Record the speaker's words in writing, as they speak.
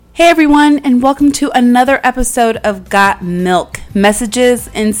Hey everyone, and welcome to another episode of Got Milk. Messages,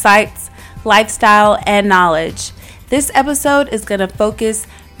 insights, lifestyle, and knowledge. This episode is going to focus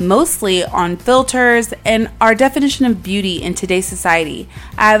mostly on filters and our definition of beauty in today's society.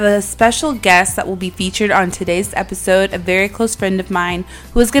 I have a special guest that will be featured on today's episode, a very close friend of mine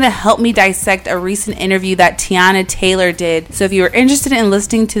who is going to help me dissect a recent interview that Teyana Taylor did. So if you are interested in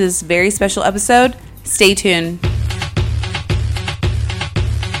listening to this very special episode, stay tuned.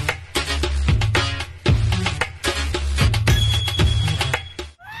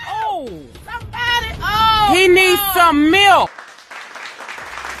 He needs some milk.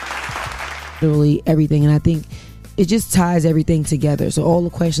 Literally everything, and I think it just ties everything together. So all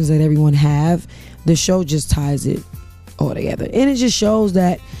the questions that everyone have, the show just ties it all together, and it just shows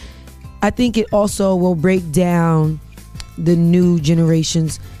that I think it also will break down the new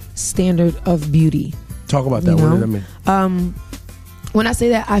generation's standard of beauty. Talk about that. What does that mean? When I say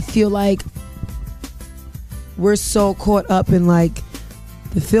that, I feel like we're so caught up in like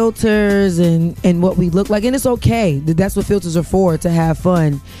the filters and what we look like, and it's okay. That's what filters are for, to have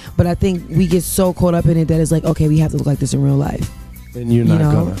fun. But I think we get so caught up in it that it's like, okay, we have to look like this in real life. And you're not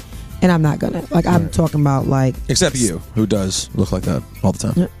gonna. And I'm not gonna. Like, I'm talking about like... Except you, who does look like that all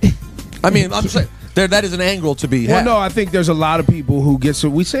the time. I mean, I'm just saying, that is an angle to be had. Well, no, I think there's a lot of people who get so...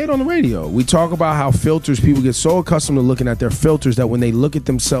 We say it on the radio. We talk about how filters, people get so accustomed to looking at their filters that when they look at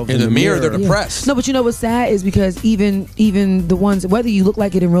themselves in the mirror, they're depressed. No, but you know what's sad is because even the ones, whether you look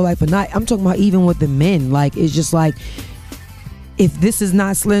like it in real life or not, I'm talking about even with the men. Like, it's just like, if this is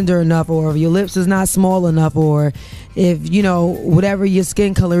not slender enough, or if your lips is not small enough, or if, you know, whatever your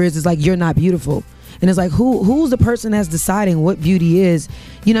skin color is, it's like, you're not beautiful. And it's like, who's the person that's deciding what beauty is?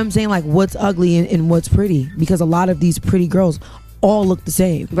 You know what I'm saying? Like, what's ugly and what's pretty? Because a lot of these pretty girls all look the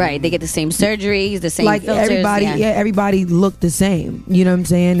same. Right. They get the same surgeries, the same like filters. Everybody look the same. You know what I'm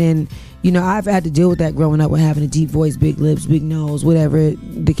saying? And, you know, I've had to deal with that growing up, with having a deep voice, big lips, big nose, whatever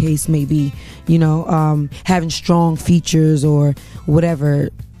the case may be. You know, having strong features or whatever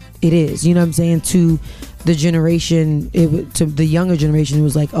it is. You know what I'm saying? To the generation, to the younger generation, it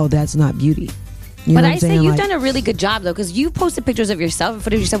was like, oh, that's not beauty. You but I say you've done a really good job though, because you've posted pictures of yourself and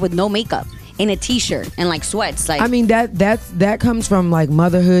footage of yourself with no makeup, in a t-shirt and like sweats. Like, I mean, that comes from like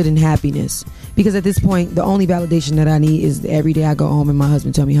motherhood and happiness. Because at this point, the only validation that I need is every day I go home and my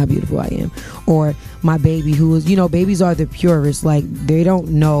husband tell me how beautiful I am, or my baby, who is, you know, babies are the purest. Like, they don't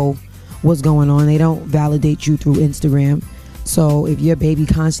know what's going on. They don't validate you through Instagram. So if your baby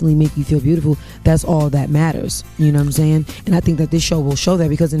constantly make you feel beautiful, that's all that matters. You know what I'm saying? And I think that this show will show that,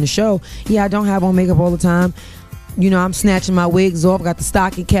 because in the show, I don't have on makeup all the time. You know, I'm snatching my wigs off, got the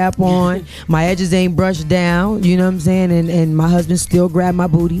stocking cap on, my edges ain't brushed down, you know what I'm saying? And my husband still grab my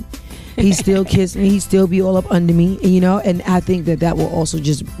booty. He still kiss me. He still be all up under me, you know? And I think that will also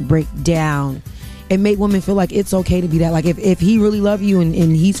just break down and make women feel like it's okay to be that. Like, if he really love you and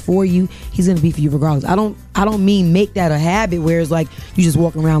he's for you, he's gonna be for you regardless. I don't mean make that a habit where it's like you just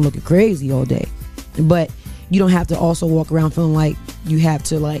walk around looking crazy all day, but you don't have to also walk around feeling like you have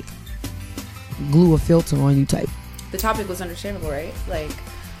to like glue a filter on you type. The topic was understandable, right? Like,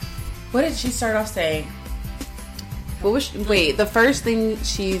 what did she start off saying? What was the first thing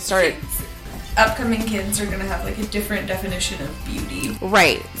she started? Upcoming kids are gonna have like a different definition of beauty,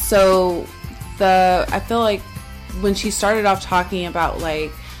 right? So I feel like when she started off talking about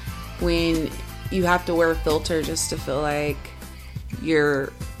like when you have to wear a filter just to feel like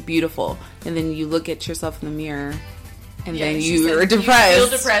you're beautiful, and then you look at yourself in the mirror and then you're depressed. You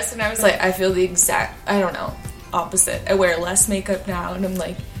feel depressed, and I was like, I feel the exact, I don't know, opposite. I wear less makeup now, and I'm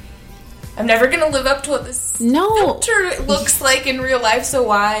like, I'm never gonna live up to what this filter looks like in real life. So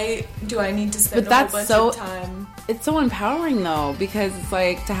why do I need to spend a whole bunch of time? It's so empowering though, because it's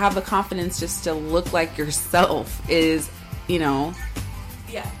like to have the confidence just to look like yourself is, you know,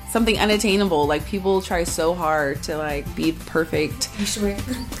 something unattainable. Like, people try so hard to like be perfect. You should wear.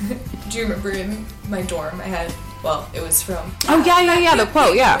 Do you remember in my dorm I had? Well, it was from. Oh yeah. The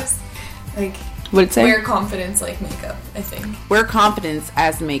quote, Like, what it say? Wear confidence like makeup. I think. Wear confidence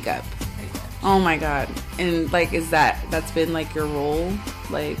as makeup. Oh my god. And like, that's been like your role?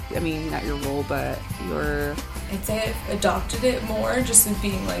 Like, I mean, not your role, but your... I'd say I've adopted it more, just as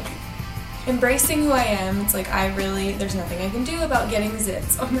being like embracing who I am. It's like, there's nothing I can do about getting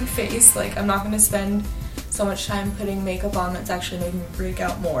zits on my face. Like, I'm not going to spend so much time putting makeup on that's actually making me break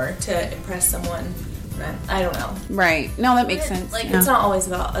out more to impress someone. I don't know. Right. No, that makes sense. Like, it's not always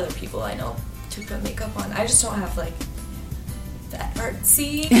about other people I know to put makeup on. I just don't have like that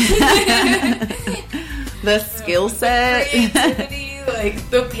artsy the skill set, creativity. like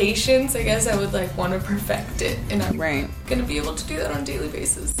the patience, I guess I would like want to perfect it, and I'm Right. gonna be able to do that on a daily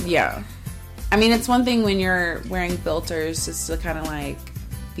basis. Yeah. I mean, it's one thing when you're wearing filters just to kind of like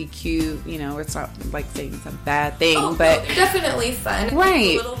be cute, you know, it's not like saying it's a bad thing, Oh, but no, they're definitely fun.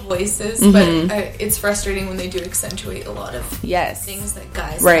 Right. Little voices, Mhm. but it's frustrating when they do accentuate a lot of yes. things that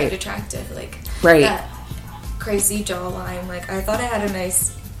guys Right. find attractive, like Right. that crazy jawline. Like I thought I had a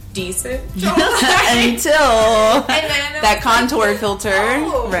nice, decent jawline Until and then that was contour like, filter.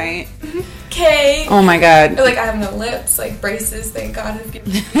 oh, Right. Okay. Oh my god. Like I have no lips, like braces. Thank God. Have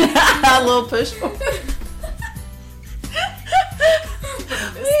given A little push.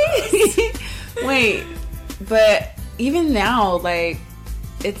 Wait, but even now, like,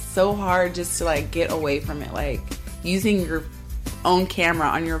 it's so hard just to like get away from it. Like using your own camera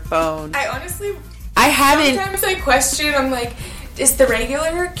on your phone. I honestly, I haven't. Sometimes I question. I'm like, is the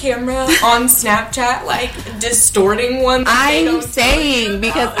regular camera on Snapchat like distorting one? That they I'm don't saying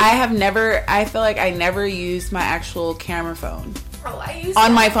because about? I have never. I feel like I never used my actual camera phone Oh, I use on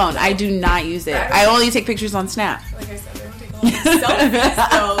that. my phone. I do not use it. I only take pictures on Snap. Like I said, I don't take a lot of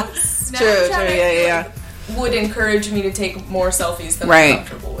selfies though. Snapchat, True, I yeah, feel like, would encourage me to take more selfies than Right. I'm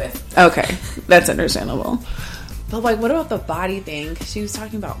comfortable with. Okay, that's understandable. But like, what about the body thing? 'Cause she was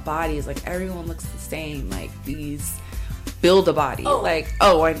talking about bodies. Like everyone looks the same. Like these build a body. Oh. Like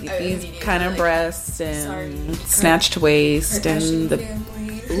I need these immediately, kind of like, breasts and sorry, snatched waist Kardashian and the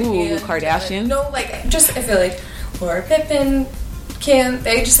family. Ooh, And, Kardashian? no, like I feel like Laura Pippen, Kim,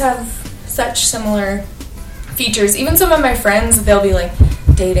 they just have such similar features. Even some of my friends, they'll be like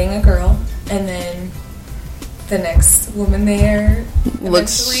dating a girl, and then the next woman they are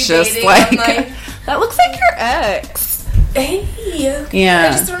looks eventually just dating, like, I'm like, that looks like your ex. hey, Yeah.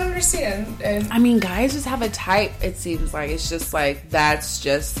 I just don't understand. And I mean, guys just have a type. It seems like it's just like that's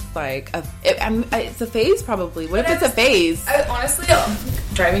just like it's a phase probably. What if it's a phase? I honestly,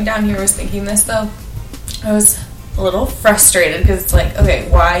 driving down here, was thinking this though. I was a little frustrated because it's like, okay,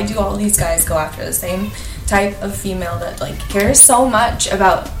 why do all these guys go after the same type of female that like cares so much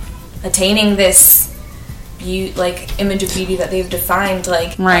about attaining this image of beauty that they've defined?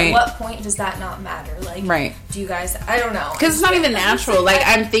 Like, Right. at what point does that not matter? Like, Right. do you guys? I don't know. Because it's not even natural. Like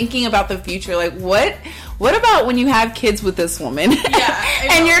I'm thinking about the future. Like what about when you have kids with this woman? I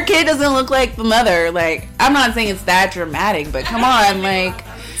And know. your kid doesn't look like the mother. Like I'm not saying it's that dramatic, but come on, like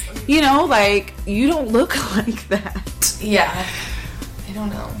like you don't look like that. Yeah, I don't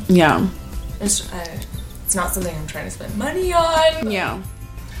know. Yeah. It's not something I'm trying to spend money on. Yeah.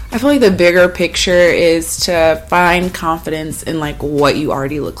 I feel like the bigger picture is to find confidence in like what you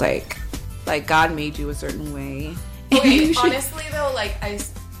already look like. Like God made you a certain way. Okay, honestly though, like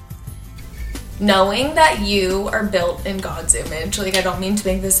knowing that you are built in God's image, like I don't mean to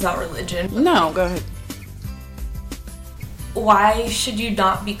make this about religion. But No, go ahead. why should you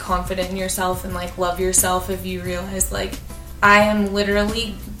not be confident in yourself and like love yourself if you realize like I am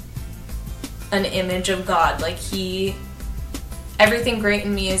literally an image of God? Like everything great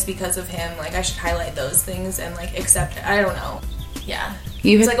in me is because of him. Like I should highlight those things and like accept it. I don't know. Yeah.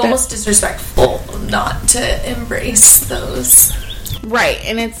 It's like almost disrespectful not to embrace those. Right,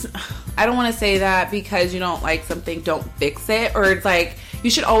 and I don't want to say that because you don't like something, don't fix it, or it's like you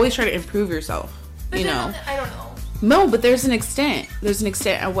should always try to improve yourself. But then, I don't know. No, but there's an extent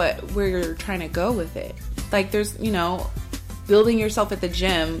at where you're trying to go with it. Like there's building yourself at the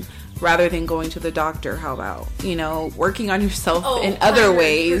gym rather than going to the doctor. How about working on yourself in other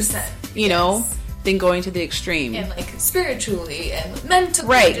ways? Yes. Than going to the extreme. And like spiritually and mentally.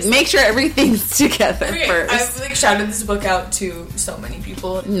 Right. Just, Make sure everything's together first. I've like shouted this book out to so many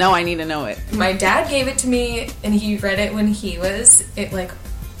people. No, I need to know it. My dad gave it to me and he read it when he was like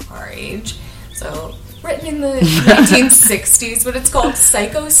our age. So written in the 1960s, but it's called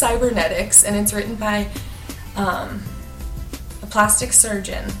Psycho-Cybernetics, and it's written by a plastic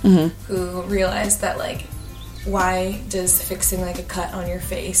surgeon who realized that like, why does fixing like a cut on your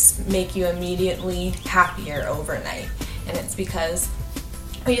face make you immediately happier overnight? And it's because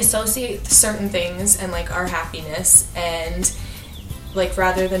we associate certain things and like our happiness, and like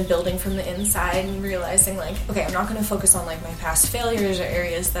rather than building from the inside and realizing like, okay, I'm not going to focus on like my past failures or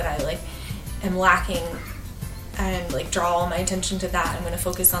areas that I like am lacking and like draw all my attention to that. I'm going to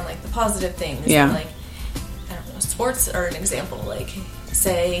focus on like the positive things. Yeah. And, like, I don't know, sports are an example. Like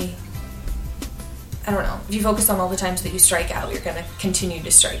say, I don't know, if you focus on all the times that you strike out, you're going to continue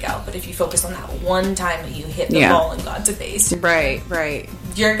to strike out. But if you focus on that one time that you hit the ball in God's face, Right.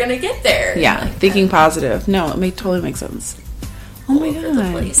 you're going to get there. Yeah, Like, thinking positive. No, it totally makes sense. Oh my over the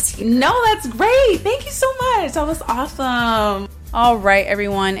god. place here. No, that's great. Thank you so much. That was awesome. All right,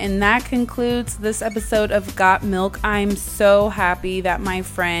 everyone, and that concludes this episode of Got Milk. I'm so happy that my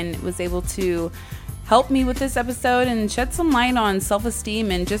friend was able to help me with this episode and shed some light on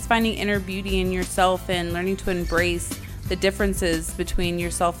self-esteem and just finding inner beauty in yourself and learning to embrace the differences between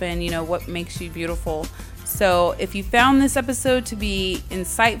yourself and, what makes you beautiful. So if you found this episode to be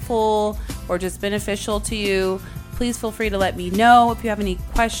insightful or just beneficial to you, please feel free to let me know. If you have any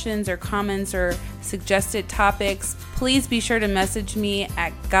questions or comments or suggested topics, please be sure to message me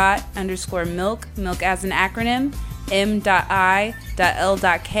at got_milk, milk as an acronym, m.i.l.k,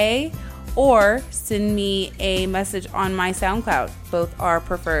 or send me a message on my SoundCloud. Both are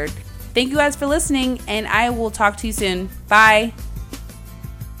preferred. Thank you guys for listening, and I will talk to you soon. Bye.